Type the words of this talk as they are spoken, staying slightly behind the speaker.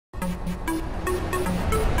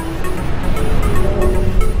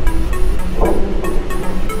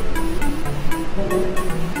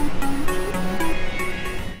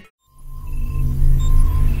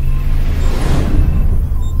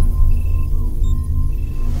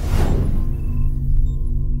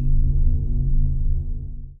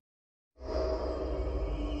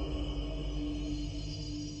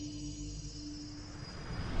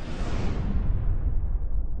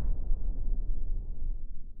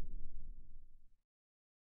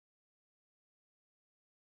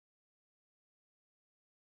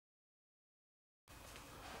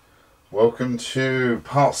welcome to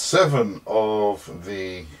part 7 of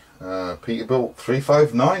the Peterbilt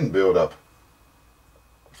 359 build-up.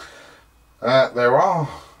 There are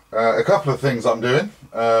a couple of things I'm doing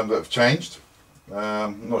that have changed.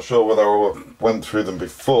 I'm not sure whether I went through them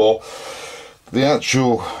before. The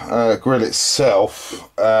actual grille itself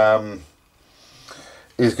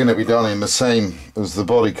is going to be done in the same as the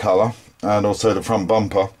body colour and also the front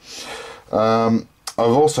bumper. I've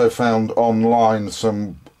also found online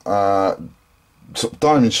some sort of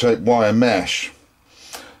diamond shaped wire mesh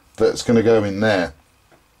that's going to go in there.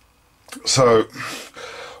 So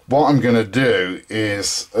what I'm going to do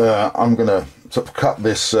is I'm going to sort of cut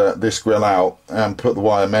this this grill out and put the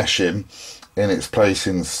wire mesh in its place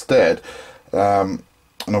instead. And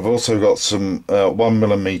I've also got some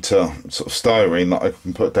 1mm sort of styrene that I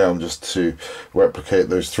can put down just to replicate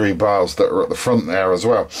those 3 bars that are at the front there as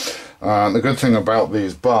well. The good thing about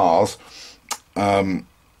these bars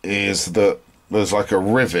is that there's like a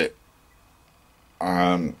rivet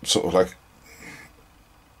sort of like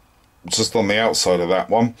just on the outside of that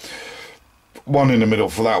one in the middle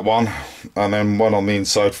for that one, and then one on the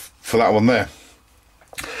inside for that one there.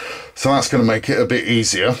 So that's going to make it a bit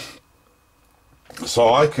easier.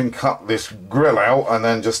 So I can cut this grill out and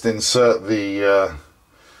then just insert the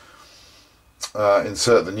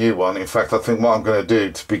new one. In fact, I think what I'm going to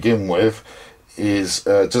do to begin with is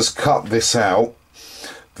just cut this out.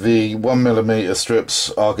 The 1mm strips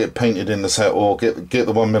I'll get painted in the set, or get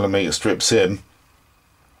the 1mm strips in,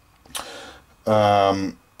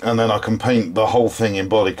 and then I can paint the whole thing in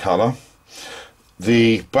body colour.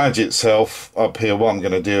 The badge itself up here, what I'm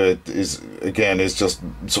going to do is just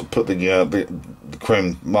sort of put the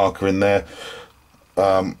chrome marker in there,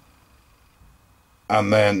 and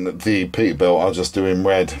then the Peterbilt I'll just do in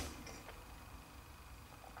red.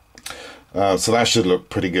 So that should look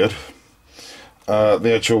pretty good.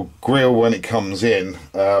 The actual grille, when it comes in,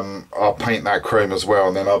 I'll paint that chrome as well,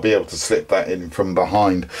 and then I'll be able to slip that in from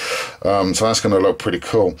behind. So that's going to look pretty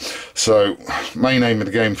cool. So main aim of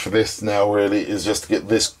the game for this now really is just to get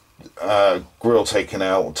this grille taken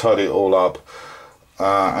out, tidy it all up,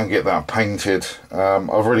 and get that painted. I've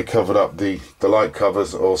already covered up the light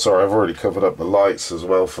covers, or sorry, I've already covered up the lights as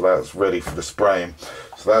well for that. It's ready for the spraying,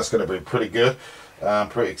 so that's going to be pretty good. I'm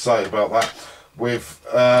pretty excited about that. We've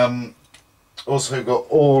also got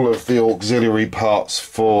all of the auxiliary parts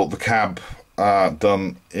for the cab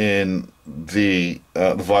done in the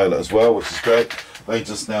violet as well, which is great. They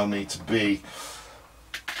just now need to be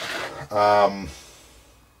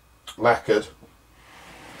lacquered.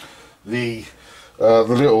 The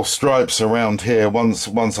little stripes around here, once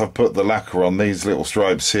I've put the lacquer on, these little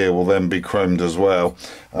stripes here will then be chromed as well,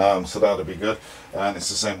 so that'll be good. And it's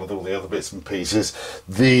the same with all the other bits and pieces.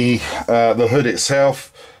 The hood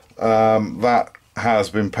itself, that has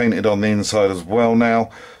been painted on the inside as well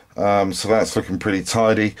now, so that's looking pretty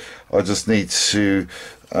tidy. I just need to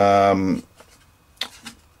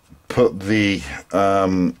put the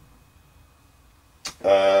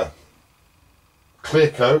clear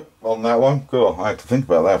coat on that one. Cool, I had to think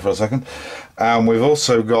about that for a second. And we've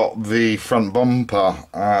also got the front bumper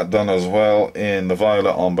done as well in the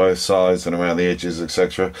violet on both sides and around the edges,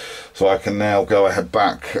 etc. So I can now go ahead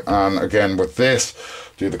back and again with this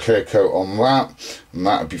do the clear coat on that, and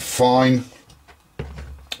that would be fine.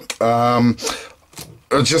 I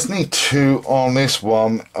just need to, on this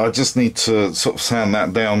one, I just need to sort of sand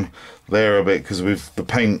that down there a bit, because the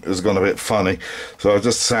paint has gone a bit funny, so I'll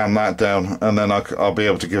just sand that down, and then I'll be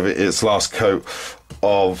able to give it its last coat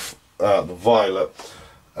of the violet.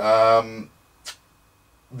 The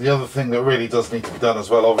other thing that really does need to be done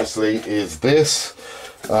as well, obviously, is this.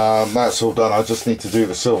 That's all done. I just need to do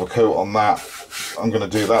the silver coat on that. I'm going to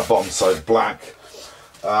do that bottom side black,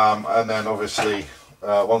 and then obviously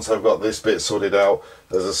once I've got this bit sorted out,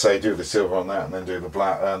 as I say, do the silver on that, and then do the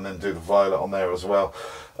black, and then do the violet on there as well.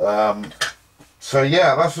 So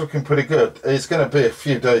yeah, that's looking pretty good. It's going to be a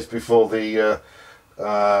few days before the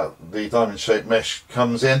diamond shaped mesh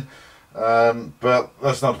comes in, but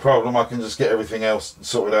that's not a problem. I can just get everything else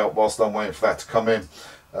sorted out whilst I'm waiting for that to come in.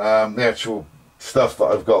 The actual stuff that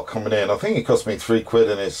I've got coming in, I think it cost me £3,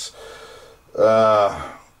 and it's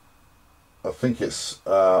I think it's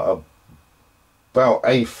about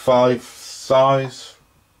A5 size,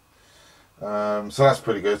 so that's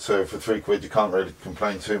pretty good. So for £3 you can't really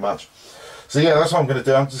complain too much. So yeah, that's what I'm going to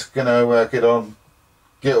do. I'm just going to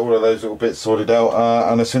get all of those little bits sorted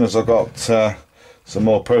out, and as soon as I've got some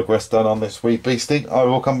more progress done on this wee beastie, I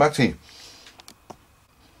will come back to you.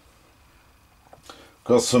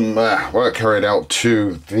 Got some work carried out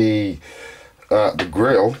to the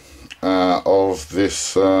grille of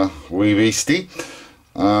this wee beastie.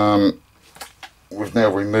 we've now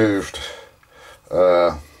removed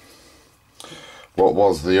what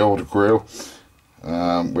was the old grille,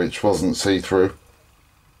 which wasn't see-through.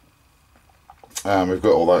 We've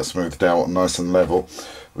got all that smoothed out nice and level,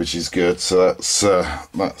 which is good. So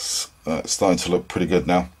that's starting to look pretty good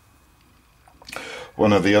now.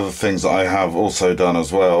 One of the other things that I have also done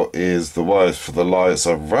as well is the wires for the lights.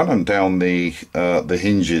 I've run them down the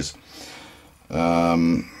hinges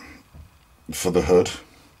for the hood,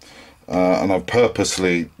 and I've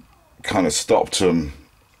purposely kind of stopped them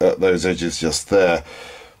at those edges just there,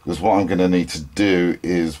 because what I'm going to need to do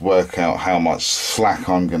is work out how much slack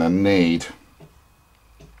I'm going to need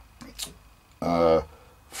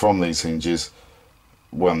from these hinges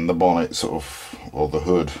when the bonnet sort of, or the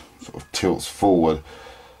hood sort of tilts forward.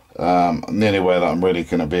 And the only way that I'm really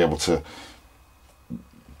going to be able to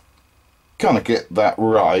kind of get that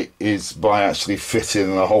right is by actually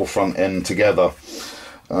fitting the whole front end together.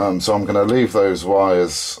 So I'm going to leave those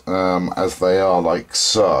wires as they are, like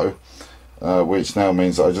so, which now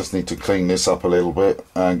means that I just need to clean this up a little bit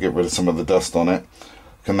and get rid of some of the dust on it.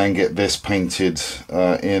 Can then get this painted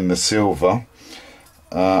in the silver,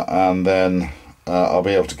 and then I'll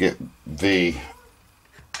be able to get the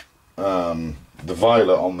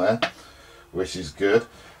violet on there, which is good.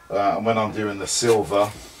 And when I'm doing the silver,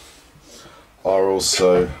 I'll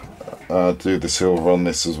also do the silver on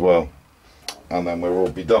this as well, and then we'll all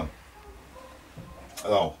be done.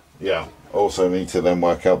 Oh yeah, also need to then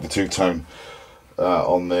work out the two-tone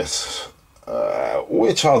on this,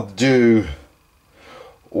 which I'll do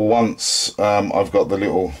once I've got the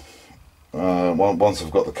little once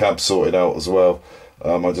I've got the cab sorted out as well.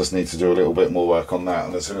 I just need to do a little bit more work on that,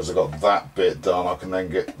 and as soon as I've got that bit done, I can then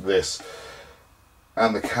get this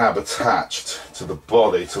and the cab attached to the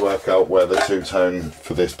body to work out where the two-tone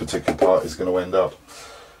for this particular part is going to end up.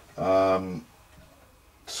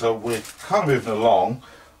 So we're kind of moving along.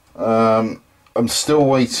 I'm still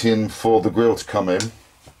waiting for the grill to come in,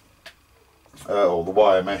 or the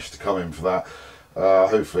wire mesh to come in for that.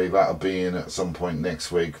 Hopefully that'll be in at some point next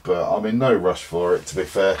week, but I'm in no rush for it, to be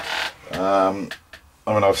fair. I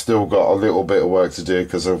mean, I've still got a little bit of work to do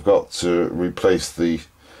because I've got to replace the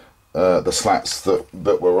slats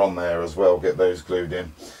that were on there as well, get those glued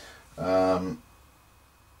in, and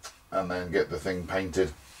then get the thing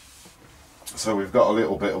painted. So we've got a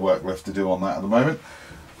little bit of work left to do on that at the moment.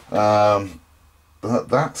 But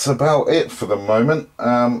that's about it for the moment.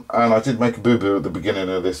 And I did make a boo-boo at the beginning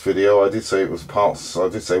of this video. I did say it was I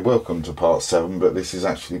did say welcome to part 7, but this is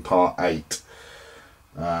actually part 8.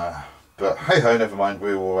 But hey ho, never mind.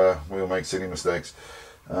 We'll make silly mistakes.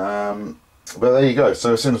 But there you go.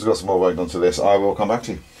 So as soon as I've got some more work done to this, I will come back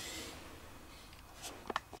to you.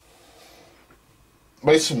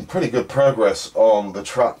 Made some pretty good progress on the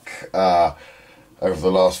truck over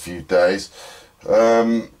the last few days.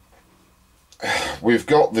 We've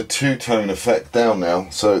got the two-tone effect down now,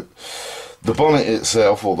 so the bonnet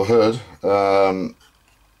itself, or the hood,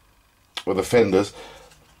 or the fenders,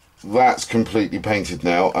 that's completely painted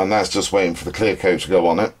now, and that's just waiting for the clear coat to go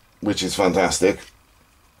on it, which is fantastic.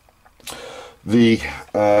 The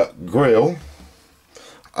grille,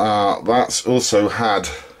 that's also had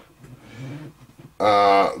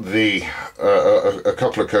a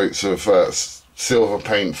couple of coats of silver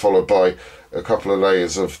paint, followed by a couple of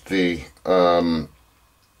layers of the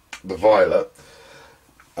violet,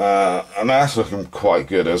 and that's looking quite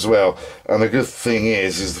good as well. And the good thing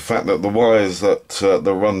is the fact that the wires that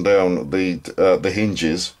run down the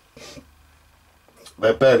hinges,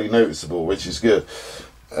 they're barely noticeable, which is good.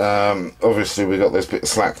 Obviously we got this bit of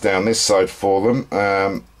slack down this side for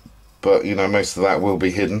them, but you know, most of that will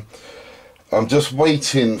be hidden. I'm just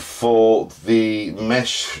waiting for the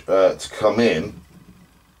mesh to come in.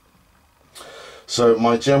 So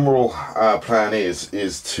my general plan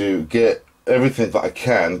is to get everything that I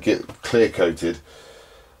can get clear coated,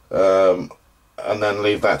 and then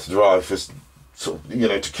leave that to dry for sort of, you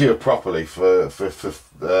know, to cure properly for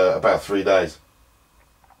about 3 days.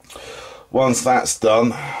 Once that's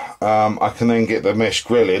done, I can then get the mesh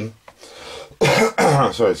grill in.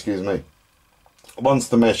 Sorry, excuse me. Once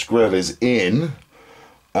the mesh grill is in,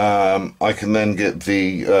 I can then get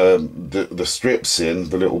the strips in,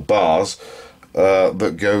 the little bars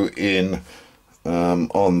that go in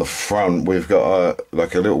on the front. We've got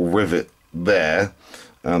like a little rivet there,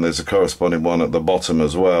 and there's a corresponding one at the bottom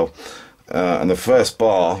as well. And the first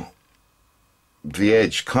bar, the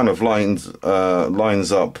edge kind of lines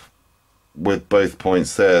up with both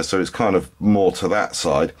points there, so it's kind of more to that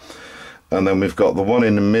side. And then we've got the one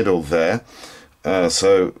in the middle there,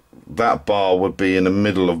 so that bar would be in the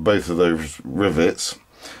middle of both of those rivets.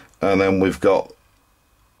 And then we've got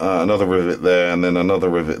another rivet there, and then another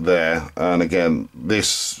rivet there, and again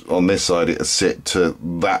this on this side it'll sit to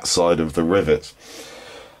that side of the rivet.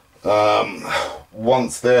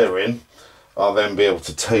 Once they're in, I'll then be able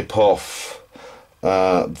to tape off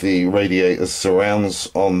the radiator surrounds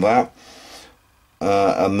on that,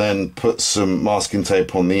 and then put some masking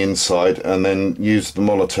tape on the inside, and then use the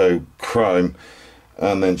Molotow chrome,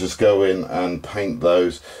 and then just go in and paint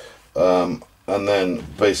those, and then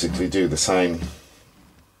basically do the same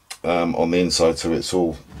on the inside, so it's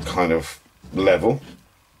all kind of level.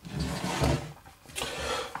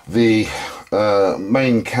 The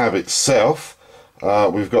main cab itself,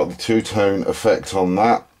 we've got the two-tone effect on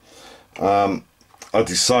that. I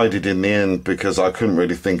decided in the end, because I couldn't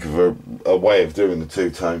really think of a way of doing the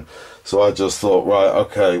two-tone, so I just thought, right,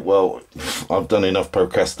 okay, well, I've done enough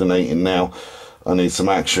procrastinating now, I need some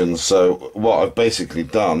action. So what I've basically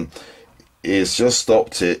done is just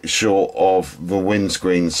stopped it short of the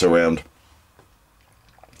windscreen surround,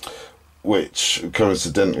 which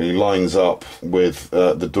coincidentally lines up with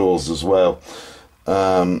the doors as well.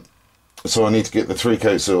 So I need to get the 3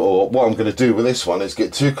 coats of, or what I'm going to do with this one is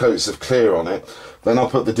get 2 coats of clear on it, then I'll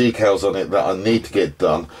put the decals on it that I need to get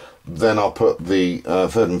done, then I'll put the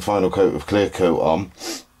third and final coat of clear coat on.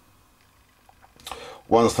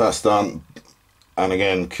 Once that's done, and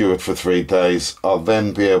again cured for 3 days, I'll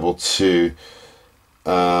then be able to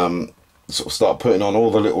sort of start putting on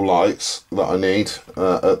all the little lights that I need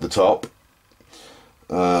at the top,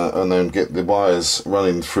 and then get the wires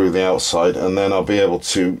running through the outside, and then I'll be able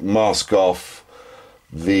to mask off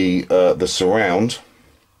the surround,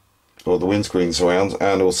 or the windscreen surrounds,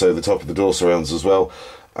 and also the top of the door surrounds as well,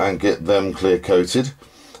 and get them clear coated,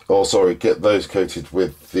 or sorry, get those coated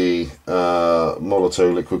with the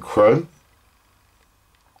Molotow liquid chrome.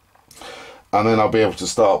 And then I'll be able to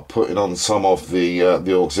start putting on some of the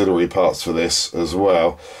auxiliary parts for this as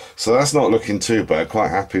well. So that's not looking too bad. Quite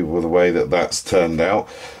happy with the way that that's turned out.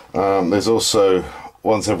 There's also,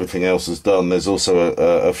 once everything else is done, there's also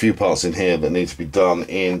a few parts in here that need to be done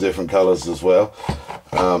in different colours as well.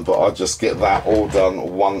 But I'll just get that all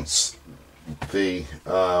done once the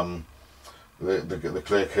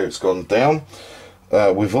clear coat's gone down.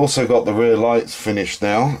 We've also got the rear lights finished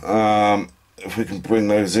now. If we can bring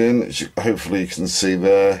those in, hopefully you can see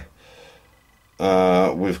there.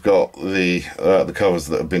 We've got the covers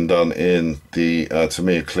that have been done in the to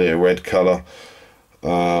me a clear red colour,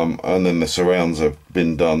 and then the surrounds have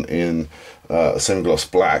been done in a semi-gloss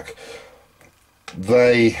black.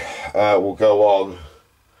 They will go on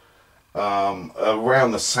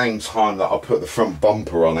around the same time that I'll put the front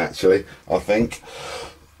bumper on, actually, I think.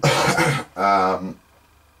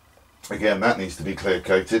 Again, that needs to be clear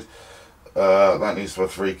coated. That needs to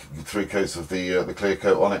have three coats of the clear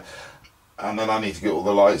coat on it, and then I need to get all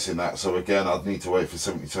the lights in that. So again, I'd need to wait for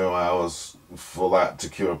 72 hours for that to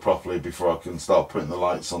cure properly before I can start putting the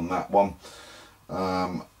lights on that one,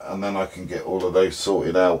 and then I can get all of those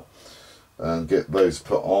sorted out and get those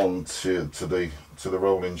put on to the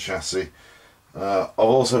rolling chassis. I've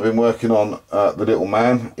also been working on the little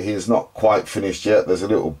man. He's not quite finished yet. There's a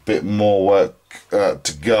little bit more work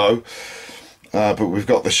to go. But we've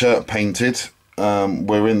got the shirt painted.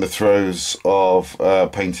 We're in the throes of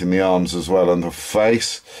painting the arms as well and the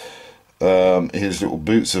face. His little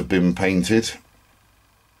boots have been painted.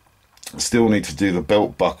 Still need to do the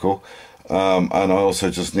belt buckle, and I also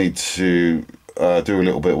just need to do a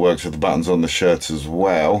little bit of work to the buttons on the shirt as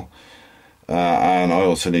well, and I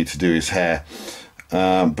also need to do his hair.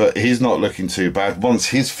 But he's not looking too bad. Once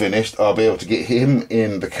he's finished, I'll be able to get him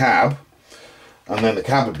in the cab, and then the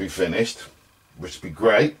cab will be finished, which would be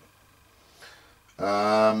great.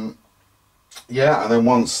 Yeah, and then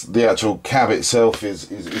once the actual cab itself is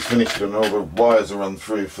finished and all the wires are run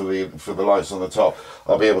through for the lights on the top,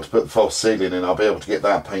 I'll be able to put the false ceiling in. I'll be able to get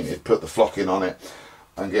that painted, put the flocking on it,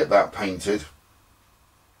 and get that painted.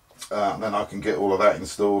 Then I can get all of that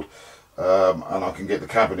installed, and I can get the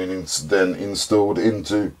cabinet then installed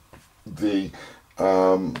into the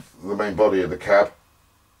main body of the cab.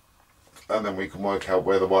 And then we can work out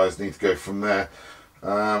where the wires need to go from there.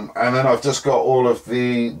 And then I've just got all of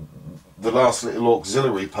the last little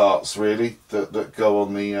auxiliary parts really that go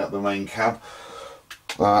on the main cab,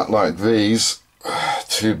 like these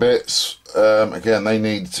 2 bits. Again, they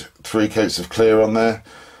need 3 coats of clear on there,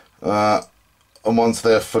 and once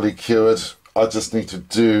they're fully cured, I just need to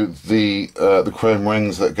do the chrome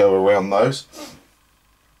rings that go around those.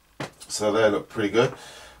 So they look pretty good,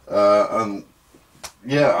 and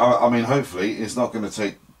yeah, I mean, hopefully it's not going to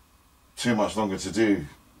take too much longer to do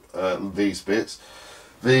these bits.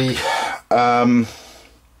 The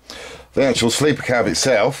actual sleeper cab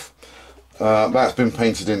itself, That's been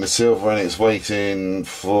painted in the silver and it's waiting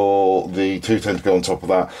for the 210 to go on top of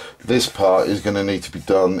that. This part is going to need to be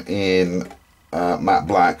done in matte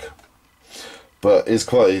black, but it's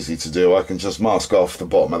quite easy to do. I can just mask off the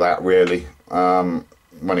bottom of that really.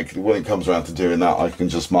 When it comes around to doing that, I can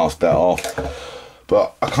just mask that off.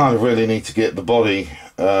 But I kind of really need to get the body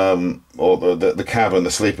or the cab and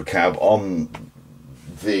the sleeper cab on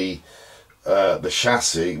the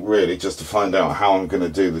chassis really, just to find out how I'm going to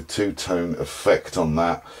do the two-tone effect on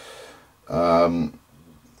that.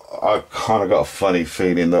 I kind of got a funny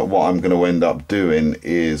feeling that what I'm going to end up doing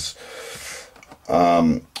is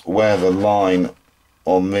where the line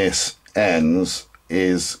on this ends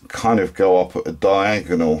is kind of go up at a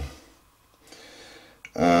diagonal,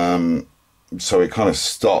 so it kind of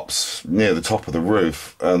stops near the top of the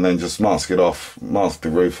roof, and then just mask the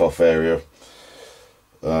roof off area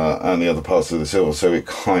and the other parts of the silver, so it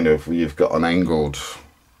kind of, you've got an angled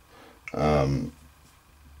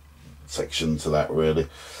section to that really.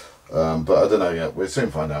 But I don't know yet, we'll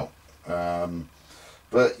soon find out.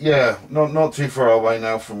 But yeah, not too far away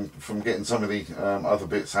now from getting some of the other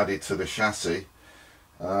bits added to the chassis,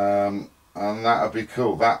 and that'd be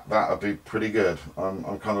cool. That'd be pretty good.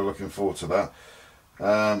 I'm kind of looking forward to that.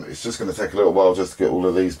 It's just going to take a little while just to get all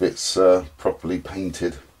of these bits properly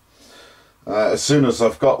painted. As soon as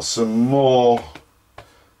I've got some more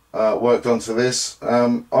work done to this,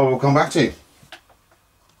 I will come back to you.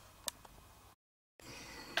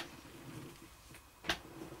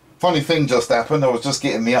 Funny thing just happened. I was just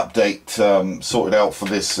getting the update sorted out for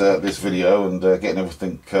this this video, and getting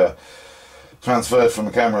everything transferred from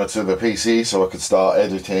the camera to the PC so I could start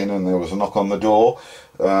editing, and there was a knock on the door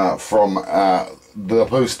from the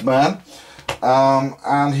postman,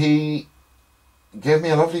 and he gave me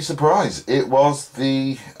a lovely surprise. It was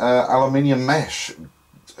the aluminium mesh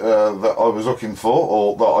that I was looking for,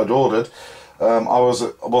 or that I'd ordered. I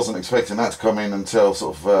wasn't expecting that to come in until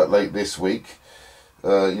sort of late this week.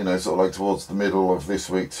 You know, sort of like towards the middle of this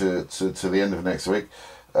week to the end of next week.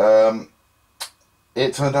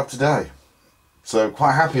 It turned up today, so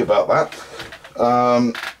quite happy about that.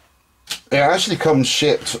 It actually comes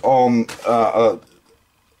shipped on a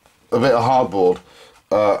bit of hardboard,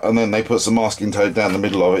 and then they put some masking tape down the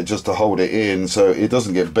middle of it just to hold it in so it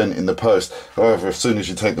doesn't get bent in the post. However, as soon as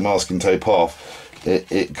you take the masking tape off,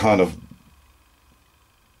 it kind of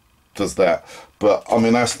does that. But I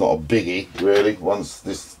mean, that's not a biggie really once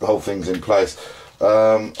the whole thing's in place.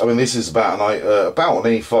 I mean, this is about an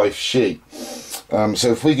E5 sheet,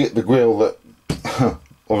 so if we get the grille that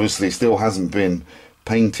obviously still hasn't been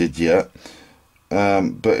painted yet,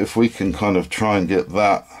 but if we can kind of try and get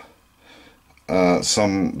that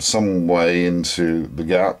some way into the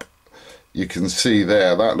gap, you can see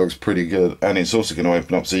there that looks pretty good, and it's also going to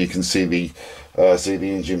open up so you can see the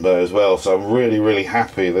engine bay as well. So I'm really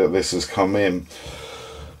happy that this has come in.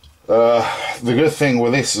 The good thing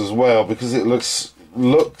with this as well, because it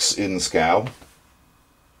looks in scale,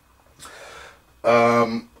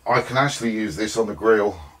 I can actually use this on the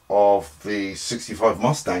grille of the 65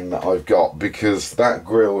 Mustang that I've got, because that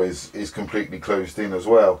grille is completely closed in as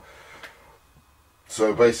well.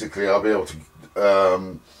 So basically I'll be able to,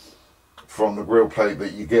 from the grille plate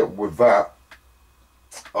that you get with that,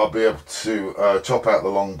 I'll be able to chop out the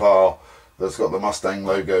long bar that's got the Mustang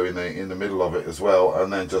logo in the middle of it as well,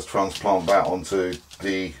 and then just transplant that onto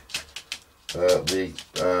the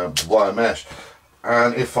wire mesh.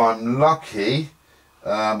 And if I'm lucky,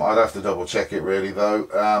 I'd have to double check it really though,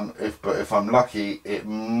 but if I'm lucky, it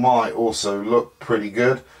might also look pretty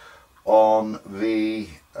good on the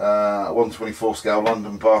 1/24 scale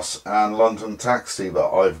London bus and London taxi that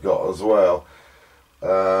I've got as well.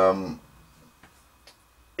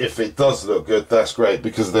 If it does look good, that's great,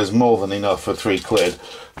 because there's more than enough for £3.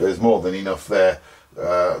 There's more than enough there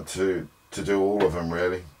to do all of them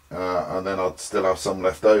really, and then I'd still have some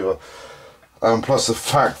left over. Plus the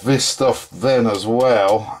fact this stuff then as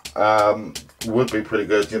well would be pretty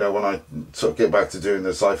good, you know, when I sort of get back to doing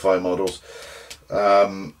the sci-fi models.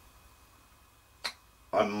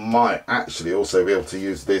 I might actually also be able to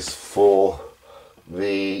use this for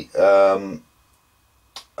the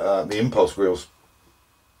impulse grills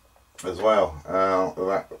as well.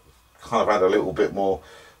 That kind of add a little bit more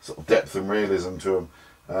sort of depth and realism to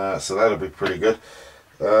them, so that'll be pretty good.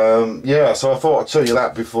 Yeah, so I thought I'd show you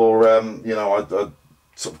that before you know, I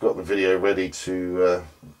sort of got the video ready to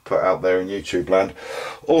put out there in YouTube land.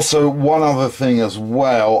 Also, one other thing as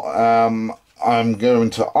well, I'm going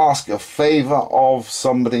to ask a favour of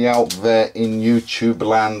somebody out there in YouTube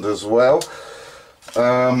land as well.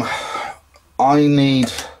 I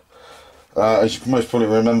need As you can most probably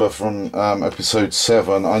remember from episode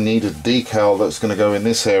 7, I need a decal that's going to go in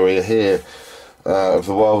this area here of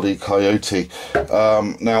the Wildy Coyote.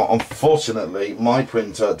 Now, unfortunately, my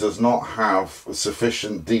printer does not have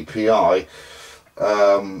sufficient DPI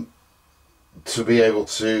to be able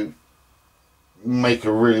to make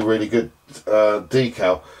a really good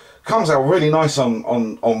decal. Comes out really nice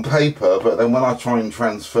on paper, but then when I try and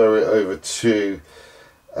transfer it over to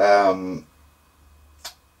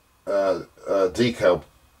decal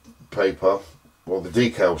paper, or the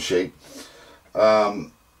decal sheet,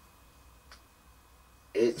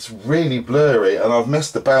 it's really blurry, and I've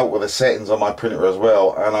messed about with the settings on my printer as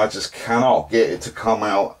well, and I just cannot get it to come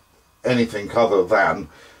out anything other than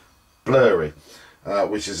blurry,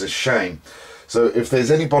 which is a shame. So if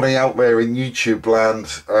there's anybody out there in YouTube land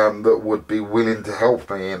that would be willing to help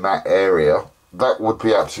me in that area, that would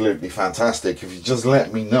be absolutely fantastic. If you just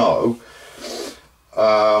let me know,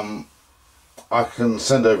 I can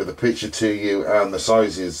send over the picture to you and the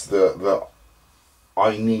sizes that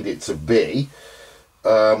I need it to be.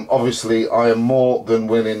 Obviously, I am more than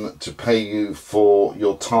willing to pay you for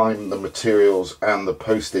your time, the materials and the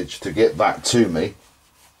postage to get that to me.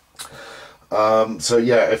 So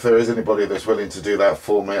yeah, if there is anybody that's willing to do that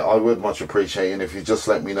for me, I would much appreciate it. And if you just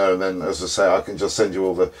let me know, then as I say, I can just send you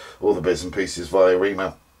all the bits and pieces via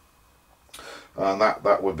email, and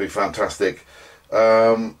that would be fantastic.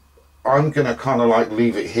 I'm gonna kind of like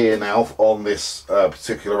leave it here now on this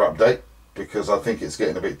particular update, because I think it's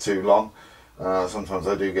getting a bit too long. Sometimes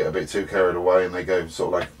I do get a bit too carried away and they go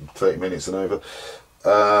sort of like 30 minutes and over.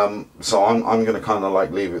 So I'm going to kind of like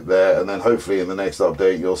leave it there, and then hopefully in the next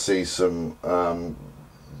update you'll see some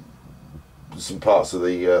parts of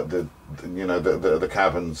the you know, the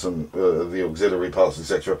cabin, some the auxiliary parts,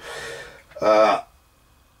 etc.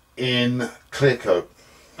 In clear coat,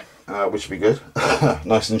 which would be good,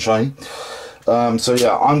 nice and shiny. So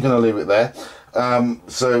yeah, I'm going to leave it there.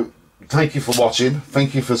 So thank you for watching,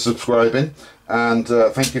 thank you for subscribing, and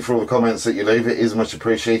thank you for all the comments that you leave. It is much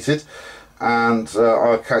appreciated, and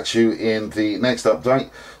I'll catch you in the next update.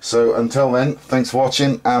 So until then, thanks for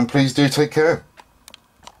watching, and please do take care.